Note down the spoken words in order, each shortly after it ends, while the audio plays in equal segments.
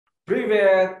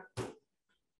Привет!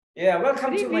 Yeah,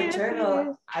 welcome to my Привет,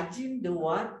 channel. привет. Ajin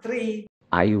 2 3.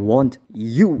 I want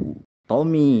you,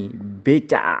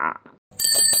 tommybecak.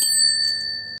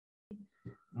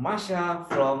 Masha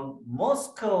from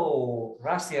Moscow,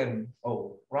 Russian.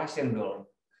 Oh, Russian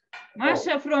girl.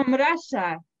 Masha from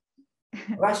Russia.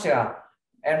 Russia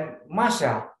and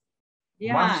Masha.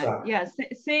 Yeah, Masha.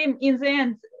 same in the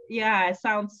end. Yeah,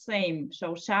 sounds same.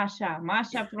 So Sasha,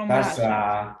 Masha from Russia.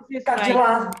 Masha. This is Как like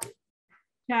дела?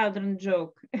 children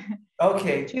joke.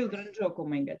 Okay. Children joke. Oh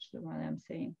my gosh, what I'm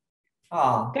saying.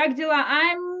 Ah, Как дела?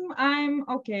 I'm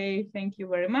okay. Thank you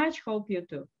very much. Hope you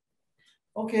too.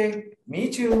 okay. Me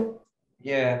too.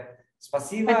 Yeah.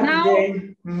 Спасибо, But now,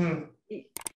 DJ.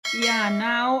 yeah,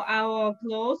 now our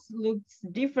clothes looks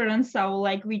different. So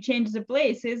like we change the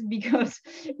places because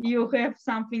you have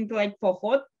something like for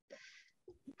hot,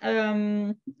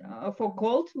 for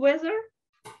cold weather,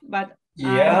 but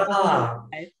I'm Yeah.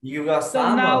 You got so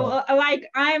summer. now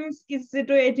like I'm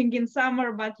situating in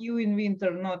summer, but you in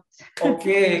winter, not.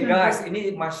 Oke, guys,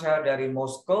 ini Masha dari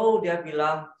Moskow. Dia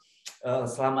bilang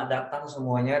selamat datang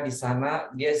semuanya di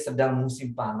sana. Dia sedang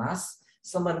musim panas,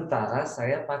 sementara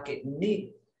saya pakai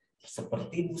ini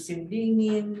seperti musim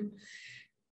dingin.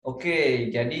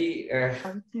 Oke, jadi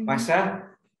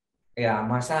Masha, ya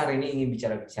Masha hari ini ingin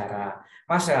bicara-bicara.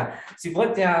 Masha,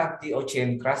 сегодня ты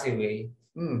очень красивый.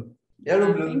 Я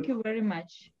люблю. Thank you very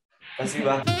much.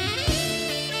 Спасибо.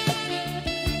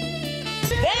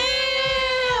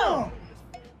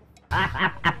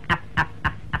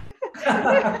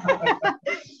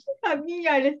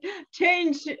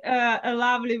 Change a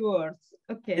lovely words.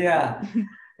 Okay.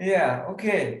 Yeah,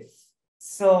 okay.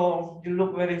 So you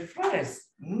look very fresh.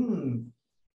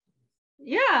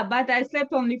 Yeah, but I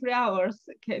slept only 3 hours.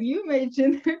 Can you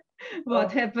imagine what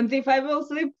happens if I will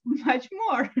sleep much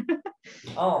more?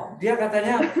 Oh, dia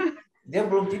katanya dia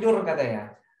belum tidur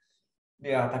katanya.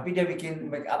 Ya, tapi dia bikin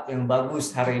make up yang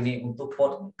bagus hari ini untuk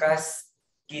podcast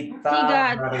kita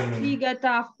hari ini. 3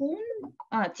 tahun.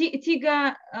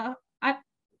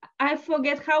 I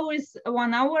forget how is 1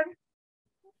 hour.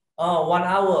 Oh, 1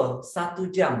 hour,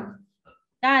 1 jam.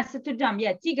 1 jam,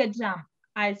 ya, 3 jam.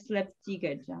 I slept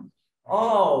 3 jam.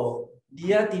 Oh,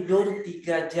 dia tidur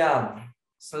 3 jam.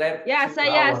 Slept ya, 2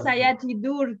 hours. saya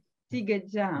tidur 3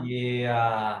 jam.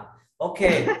 Iya.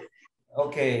 Oke.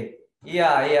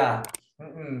 Iya.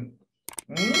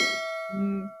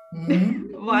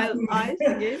 While I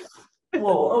again.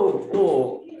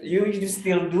 Oh. You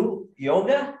still do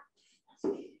yoga?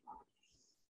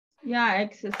 Yeah,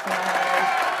 exercise.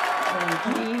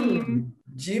 Gym.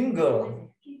 Gym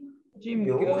girl.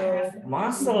 You have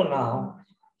muscle now.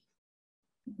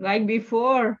 Like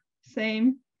before.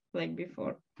 Same. Like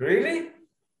before. Really?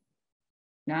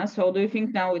 Yeah, so do you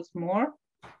think now it's more?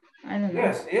 I don't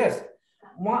know. Yes.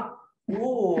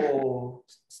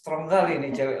 Strong kali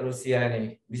nih cewek Rusia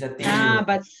nih. Bisa tinggi.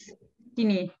 But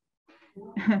ini.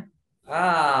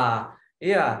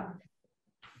 Yeah.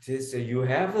 This you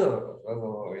have a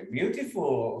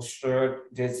beautiful shirt.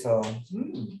 That's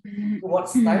what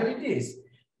style it is?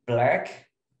 Black.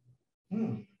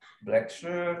 Black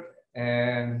shirt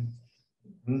and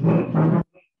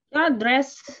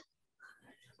Dress.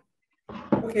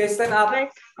 Okay, stand up.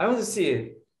 I want to see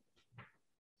it.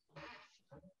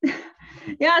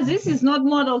 Yeah, this is not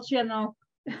model channel.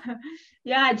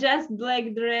 Yeah, just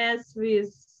black dress with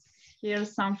here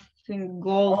something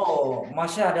gold. Oh,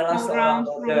 Masha adalah seorang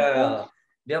model.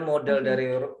 Dia model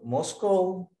dari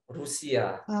Moskow,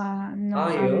 Rusia.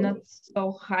 No, I'm not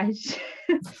so high.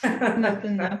 Not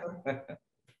enough.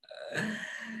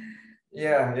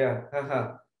 Yeah.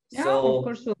 Yeah, of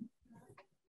course.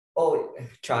 Oh,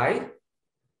 chai?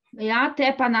 Yeah,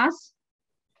 teh panas.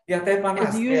 Yeah, teh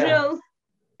panas.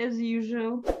 As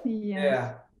usual.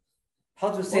 Yeah.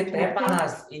 How to say teh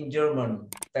panas in German?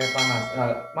 Teh panas.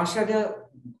 Masha dia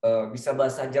bisa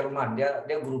bahasa Jerman. Dia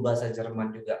guru bahasa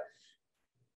Jerman juga.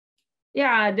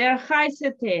 Yeah, der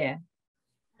heiße Tee.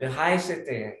 Der heiße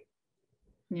Tee.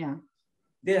 Yeah.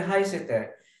 Der heiße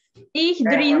Tee. Ich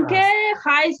trinke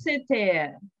heiße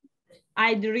Tee.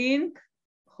 I drink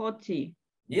hot tea.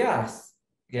 Yes.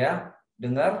 Ya,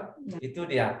 dengar? Itu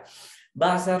dia.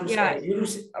 Bahasa Rusia,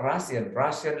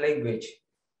 Russian language.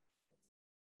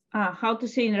 How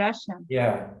to say in Russian?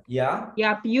 Yeah.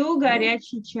 Я пью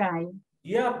горячий чай.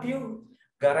 Я пью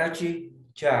горячий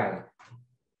чай.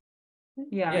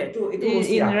 Yeah. Itu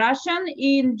in Russian,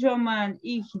 in German,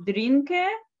 ich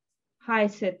trinke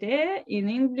heiße Tee.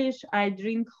 In English, I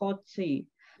drink hot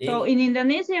tea. So in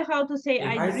Indonesia, how to say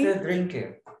I drink?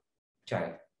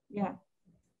 Chai. Yeah.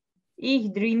 Ich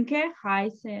trinke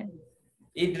heiße.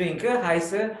 Ich trinke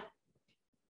heiße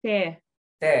Tee.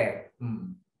 teh.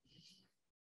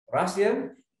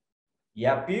 Russian,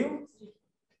 я пью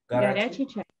горячий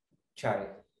чай.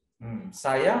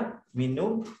 Saya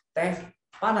minum teh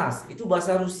panas. Itu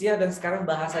bahasa Rusia dan sekarang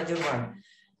bahasa Jerman.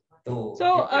 Tuh.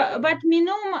 So, but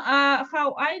minum,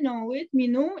 how I know it,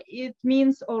 minum, it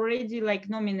means already like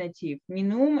nominative.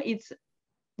 Minum, it's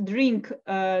drink,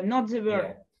 not the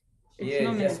verb. It's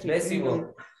nominative. Yes,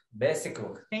 basic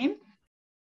word. Same.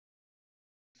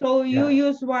 So you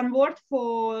use one word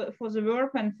for the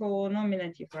verb and for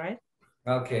nominative, right?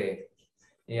 Okay.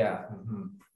 Yeah.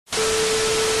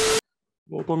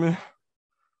 Hello, Tommy.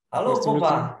 Halo,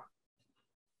 Papa.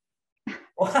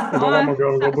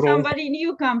 Somebody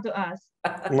new come to us.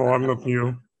 No, I'm not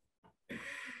new.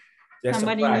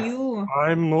 Somebody new.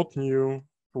 I'm not new.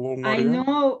 Hello, Maria. I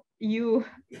know you.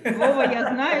 Вова, я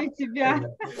знаю тебя.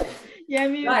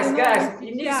 Guys,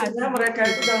 ini sebenarnya mereka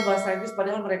itu dalam bahasa Inggris,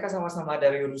 padahal mereka sama-sama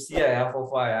dari Rusia ya,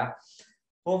 Vova ya.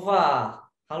 Vova,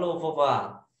 halo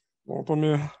Vova. Halo,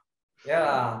 Tommy.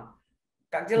 Ya,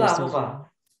 как дела, Vova?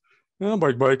 Ya,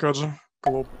 baik-baik aja.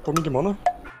 Kalau Tommy gimana?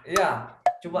 Iya,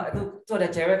 coba itu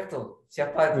ada cewek tuh.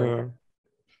 Siapa itu? Ya.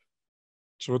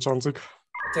 Cewek cantik.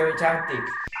 Cewek cantik.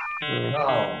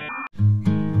 Wow.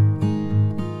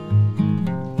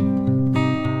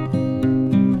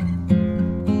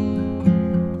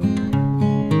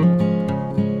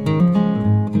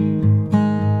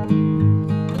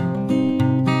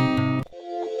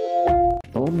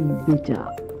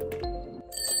 Tommybecak.